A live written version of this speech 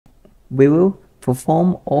we will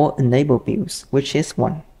perform all enable builds, which is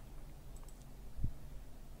 1.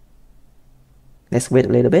 Let's wait a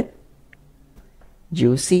little bit.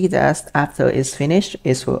 You see that after it's finished,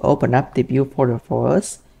 it will open up the build folder for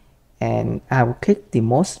us, and I will click the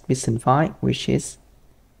most recent file, which is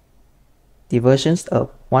the versions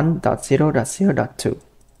of 1.0.0.2. Click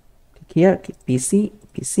here, click PC,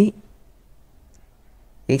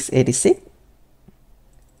 x86,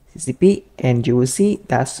 CCP, and you will see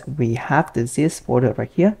that we have the this folder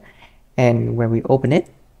right here. And when we open it,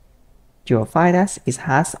 you will find that it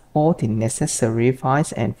has all the necessary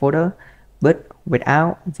files and folder, but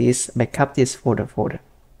without this backup this folder.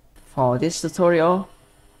 For this tutorial,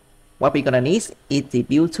 what we're gonna need is the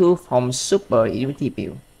build tool from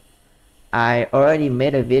SuperUnityBuild. I already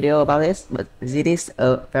made a video about this, but it is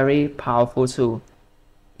a very powerful tool.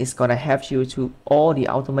 It's gonna help you to all the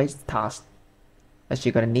automated tasks that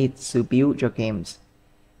you're gonna need to build your games.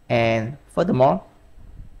 And furthermore,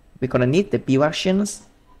 we're gonna need the build actions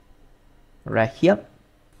right here.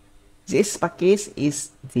 This package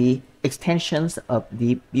is the extensions of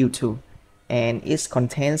the build tool, and it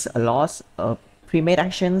contains a lot of pre-made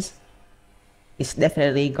actions. It's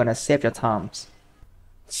definitely gonna save your times.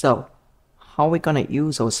 So how we're gonna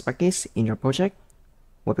use those packages in your project?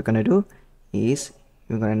 What we're gonna do is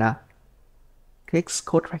you're gonna click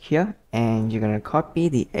code right here, and you're gonna copy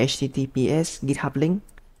the HTTPS GitHub link,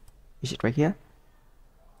 which is right here.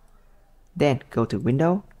 Then go to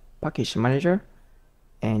Window, Package Manager,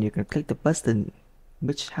 and you can click the button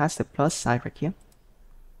which has the plus sign right here.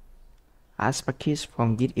 As package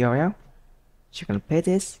from Git URL, you're gonna paste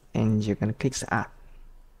this and you're gonna click Add.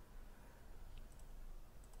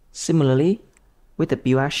 Similarly, with the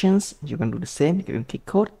build actions, you're gonna do the same. You can click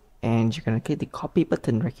code and you're gonna click the copy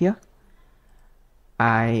button right here.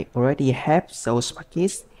 I already have those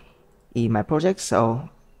packages in my project, so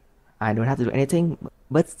I don't have to do anything,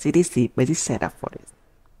 but it is the basic setup for this.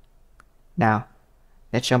 Now,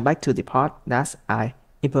 let's jump back to the part that I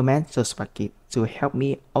implement those packages to help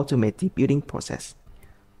me automate the building process.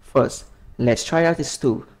 First, let's try out this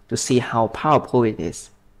tool to see how powerful it is.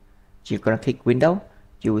 You're gonna click Window.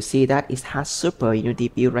 You will see that it has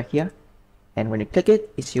SuperUnityBuild right here, and when you click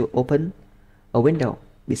it, it will open a window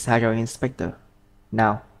beside your inspector.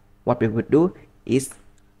 Now, what we would do is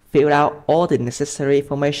fill out all the necessary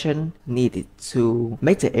information needed to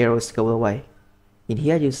make the errors go away. In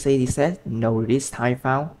here, you see it says no release type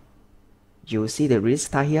found. You will see the release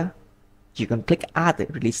type here. You can click add the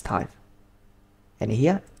release type. And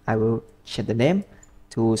here, I will change the name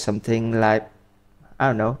to something like, I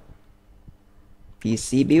don't know,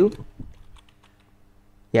 PC build.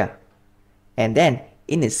 Yeah. And then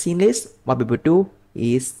in the scene list, what we will do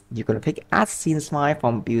is you're gonna click add scenes file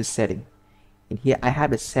from build setting. In here, I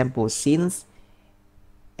have the sample scenes,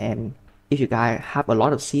 and if you guys have a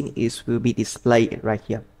lot of scenes, it will be displayed right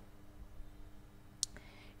here.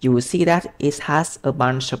 You will see that it has a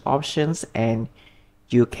bunch of options, and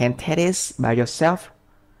you can test it by yourself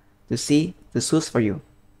to see the suits for you.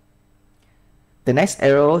 The next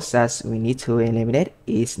error that we need to eliminate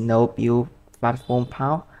is no build platform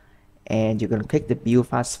path, and you're gonna click the build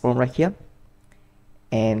platform right here.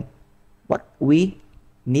 And what we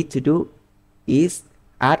need to do is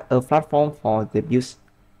add a platform for the builds.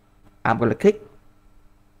 I'm gonna click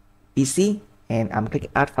PC and I'm clicking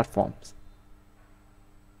add platforms.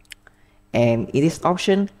 And in this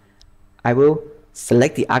option, I will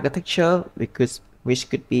select the architecture which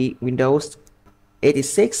could be Windows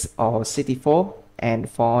 86 or 64, and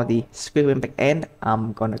for the scripting backend,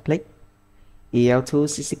 I'm gonna click EL2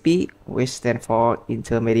 CCP, which stands for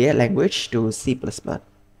Intermediate Language to C++.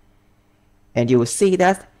 And you will see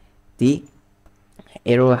that the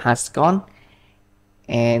error has gone,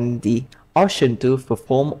 and the option to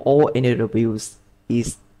perform all enable builds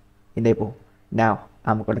is enabled. Now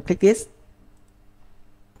I'm going to click this.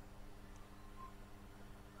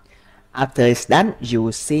 After it's done, you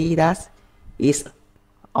will see that it's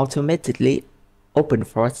automatically open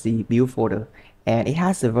for the build folder, and it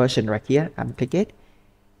has the version right here. I'm click it,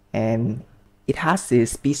 and it has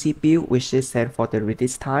this PC build, which is set for the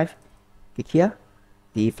release type. Click here,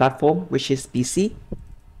 the platform, which is PC,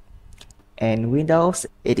 and Windows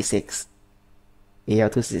 86,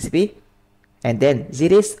 EL2 CCP, and then this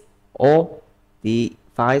is all the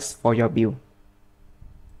files for your build.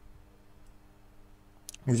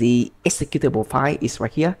 The executable file is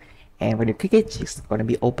right here, and when you click it, it's going to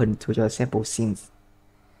be open to your sample scenes.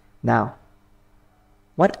 Now,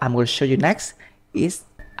 what I'm going to show you next is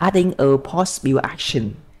adding a post build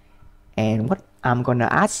action, and what I'm going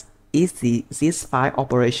to add is this file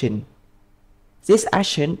operation. This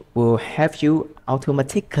action will help you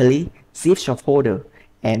automatically zip your folder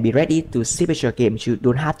and be ready to zip your game. You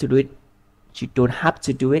don't have to do it. You don't have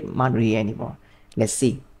to do it manually anymore. Let's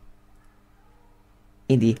see.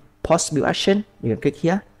 In the post build action, you can click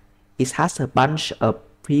here. It has a bunch of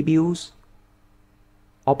previews,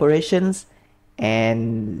 operations,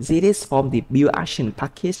 and this is from the build action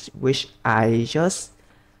package which I just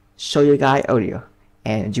showed you guys earlier.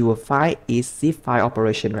 And you will find is zip file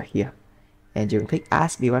operation right here. And you can click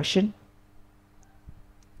as build action.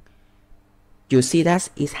 You see that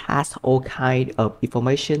it has all kind of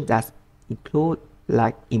information that include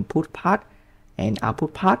like input part and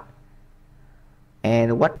output part.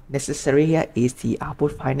 And what necessary here is the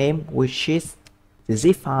output file name, which is the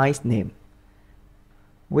zip file's name,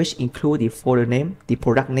 which include the folder name, the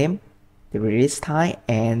product name, the release time,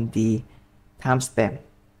 and the timestamp.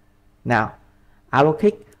 Now, I will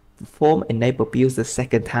click perform enable build the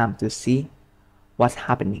second time to see what's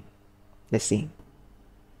happening. Let's see.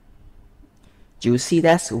 You see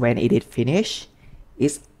that when it is finished,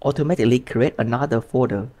 it automatically create another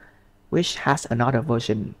folder which has another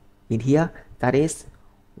version in here, that is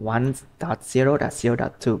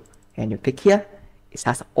 1.0.0.2, and you click here. It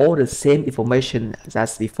has all the same information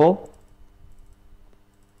as before,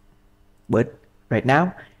 but right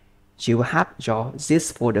now you have your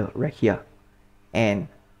this folder right here, and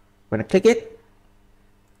when I click it,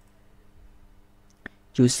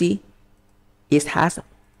 you see it has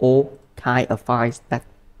all kind of files that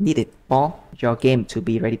needed for your game to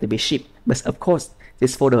be ready to be shipped. But of course,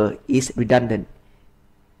 this folder is redundant.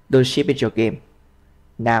 Don't ship it your game.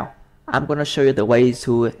 Now, I'm gonna show you the way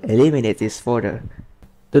to eliminate this folder.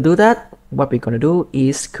 To do that, what we're gonna do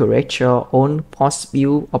is create your own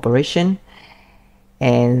post-build operation.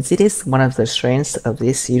 And this is one of the strengths of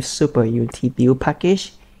this SuperUnityBuild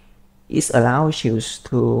package. It allows you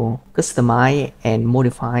to customize and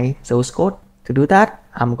modify those code. To do that,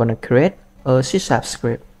 I'm gonna create a C#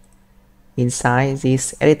 script inside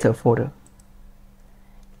this editor folder.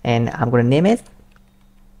 And I'm gonna name it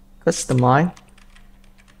customize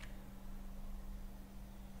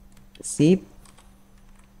zip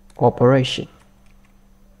operation.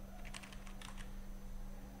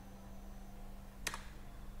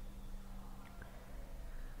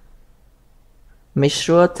 Make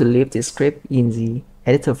sure to leave the script in the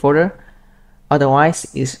editor folder, otherwise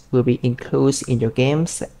it will be included in your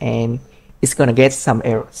games and it's gonna get some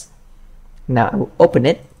errors. Now I will open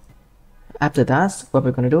it. After that, what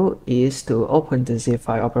we're gonna do is to open the zip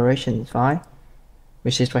file operation file,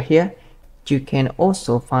 which is right here. You can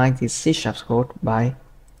also find the C# code by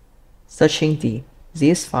searching the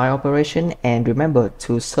this file operation, and remember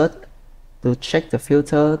to check the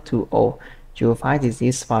filter to all. You will find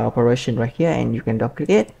this file operation right here, and you can double click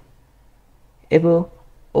it. It will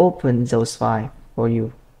open those files for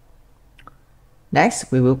you.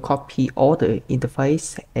 Next, we will copy all the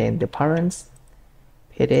interface and the parents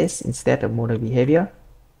pages instead of model behavior.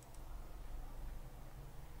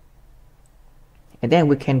 And then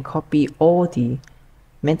we can copy all the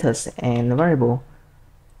methods and variable,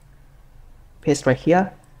 paste right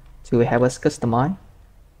here to have us customize.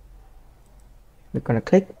 We're gonna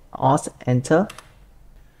click Alt Enter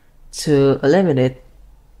to eliminate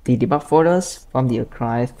the debug folders from the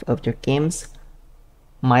archive of your games.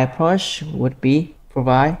 My approach would be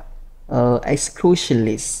provide an exclusion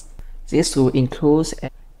list. This will include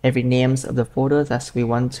every names of the folders that we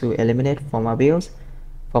want to eliminate from our builds,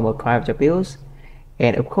 from archive of your builds.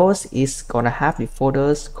 And of course, it's gonna have the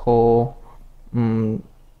folders called, let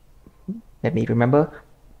me remember,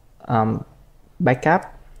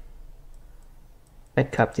 backup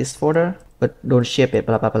this folder, but don't ship it,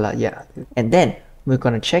 blah blah blah, yeah. And then we're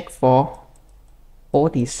gonna check for all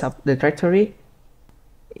the subdirectory.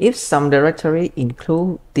 If some directory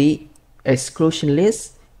include the exclusion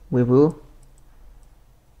list, we will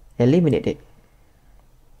eliminate it.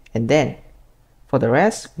 And then for the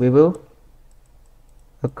rest, we will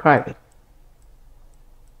archive it.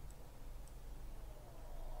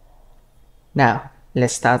 Now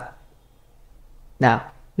let's jump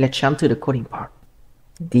to the coding part.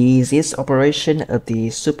 This operation of the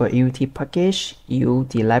SuperUnity package use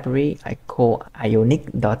the library I call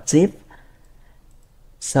ionic.zip.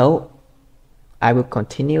 So I will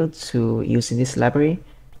continue to using this library.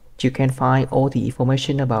 You can find all the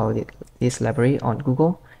information about this library on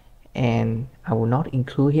Google, and I will not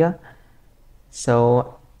include here.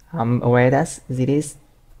 So I'm aware that it is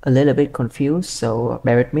a little bit confused, so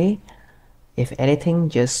bear with me. If anything,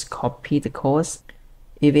 just copy the course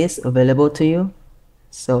if it's available to you.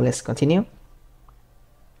 So let's continue.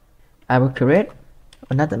 I will create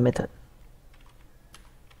another method.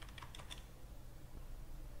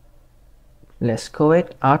 Let's call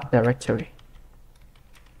it art directory.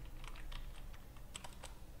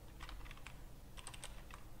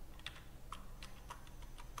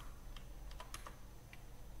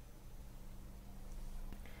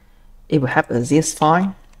 It will have a zip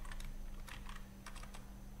file.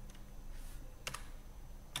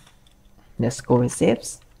 Let's go with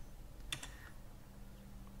zips.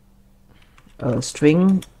 A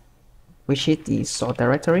string, which is the source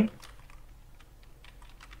directory.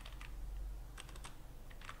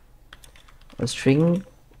 A string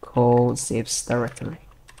called zips directory.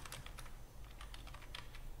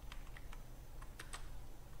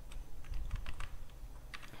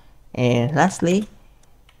 And lastly,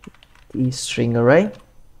 the string array.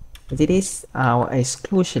 This is our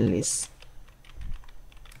exclusion list.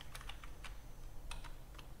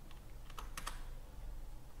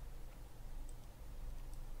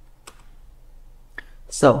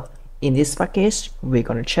 So in this package, we're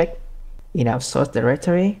going to check in our source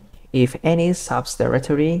directory if any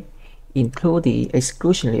subdirectory include the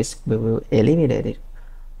exclusion list. We will eliminate it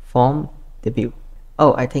from the build.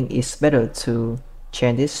 Oh, I think it's better to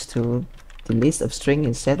change this to the list of string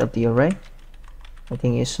instead of the array. I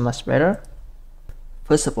think it's much better.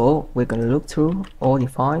 First of all, we're going to look through all the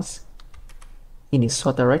files in the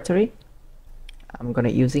source directory. I'm going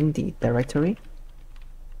to using the directory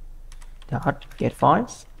 .get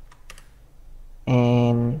files,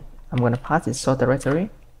 and I'm going to pass the source directory,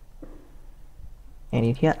 and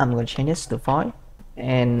in here I'm going to change this to file,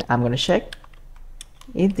 and I'm going to check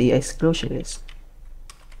if the exclusion list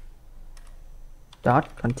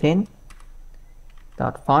 .contain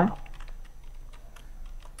 .file.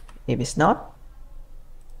 If it's not,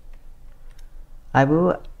 I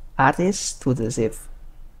will add this to the zip.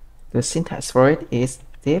 The syntax for it is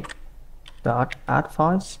zip.add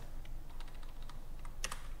files.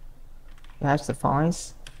 You have the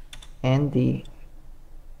files and the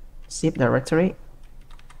zip directory,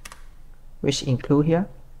 which include here.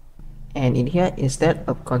 And in here, instead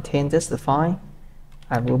of contain just the file,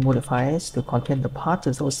 I will modify it to contain the part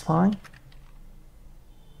of those files.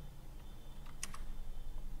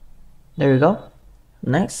 There we go.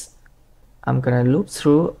 Next, I'm gonna loop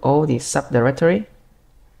through all the subdirectory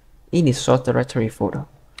in the source directory folder.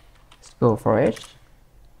 Let's go for it.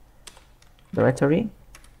 Directory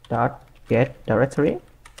dot get directory,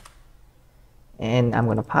 and I'm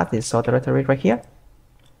gonna pass this source directory right here,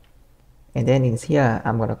 and then in here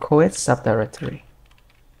I'm gonna call it subdirectory.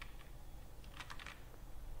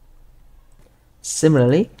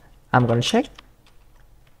 Similarly, I'm gonna check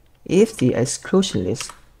if the exclusion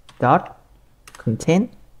list dot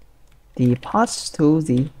contain the paths to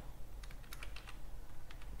the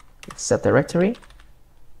subdirectory.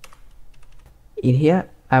 In here,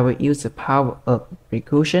 I will use the power of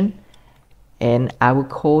recursion, and I will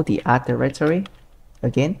call the art directory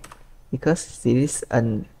again because this is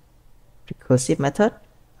a recursive method.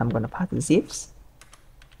 I'm gonna pass the zips,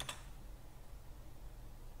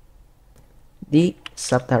 the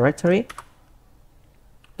subdirectory,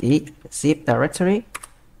 the zip directory.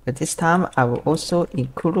 But this time I will also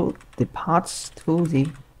include the paths to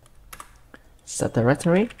the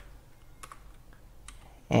subdirectory,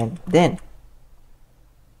 and then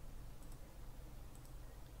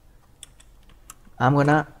I'm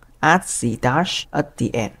gonna add the dash at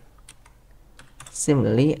the end.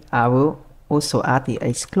 Similarly, I will also add the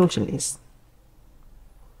exclusion list.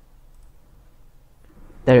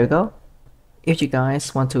 There you go. If you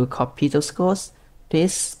guys want to copy those codes,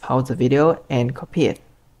 please pause the video and copy it.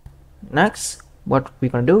 Next, what we're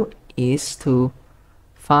gonna do is to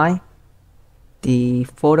find the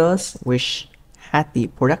folders which had the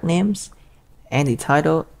product names and the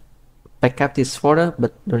title. Backup this folder,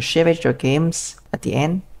 but don't save it your games at the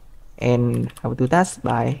end. And I will do that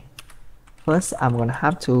by first I'm gonna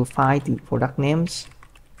have to find the product names.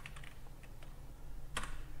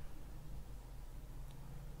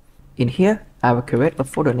 In here, I will create a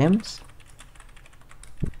folder names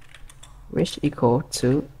which equal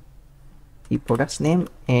to the product's name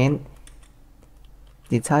and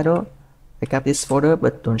the title. Backup this folder,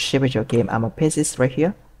 but don't save it your game. I'm gonna paste this right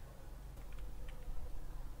here.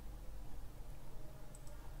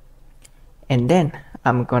 And then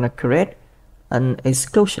I'm gonna create an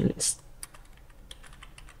exclusion list.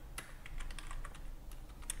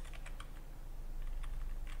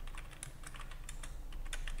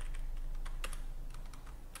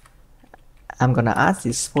 I'm gonna add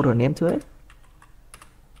this folder name to it.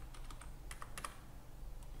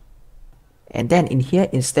 And then in here,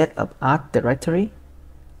 instead of art directory,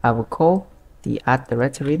 I will call the art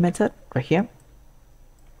directory method right here.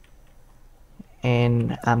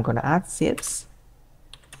 And I'm gonna add zips,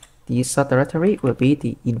 the subdirectory will be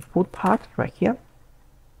the input part right here.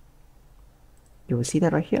 You will see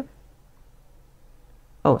that right here.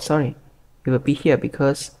 Oh, sorry, it will be here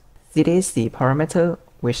because this is the parameter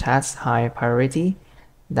which has higher priority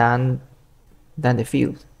than the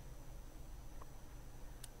field.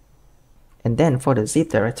 And then for the zip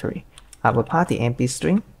directory, I will pass the empty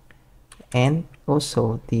string and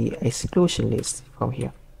also the exclusion list from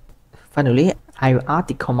here. Finally, I will add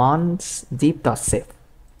the commands zip.zip.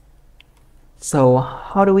 So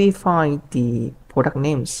how do we find the product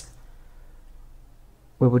names?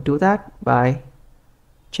 We will do that by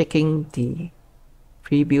checking the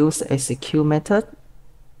previous execute method.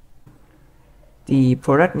 The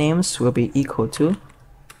product names will be equal to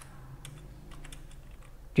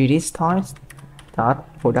release types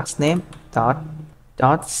dot products name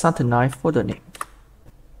dot satellite folder name.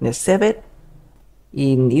 Let's save it.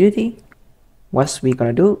 In Unity, what we're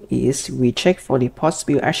gonna do is we check for the post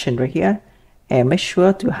build action right here and make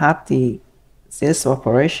sure to have the sales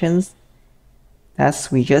operations that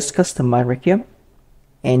we just customized right here,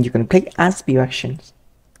 and you can click add build actions.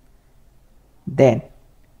 Then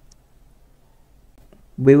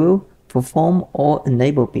we will perform all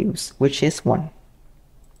enable builds, which is 1.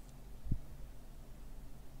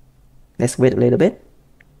 Let's wait a little bit.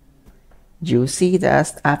 You see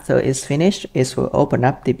that after it's finished, it will open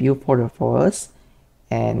up the build folder for us,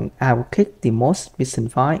 and I will click the most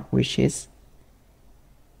recent file, which is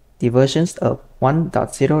the versions of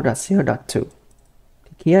 1.0.0.2. Click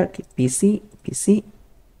here, click PC,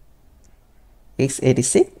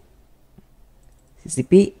 x86,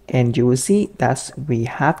 CCP, and you will see that we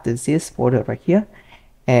have the zip folder right here.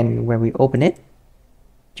 And when we open it,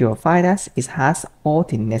 you will find that it has all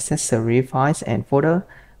the necessary files and folder,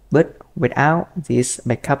 but without this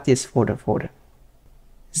backup this folder.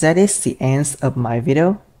 That is the end of my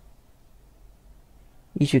video.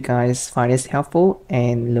 If you guys find this helpful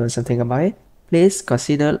and learn something about it, please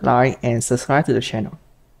consider like and subscribe to the channel.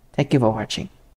 Thank you for watching.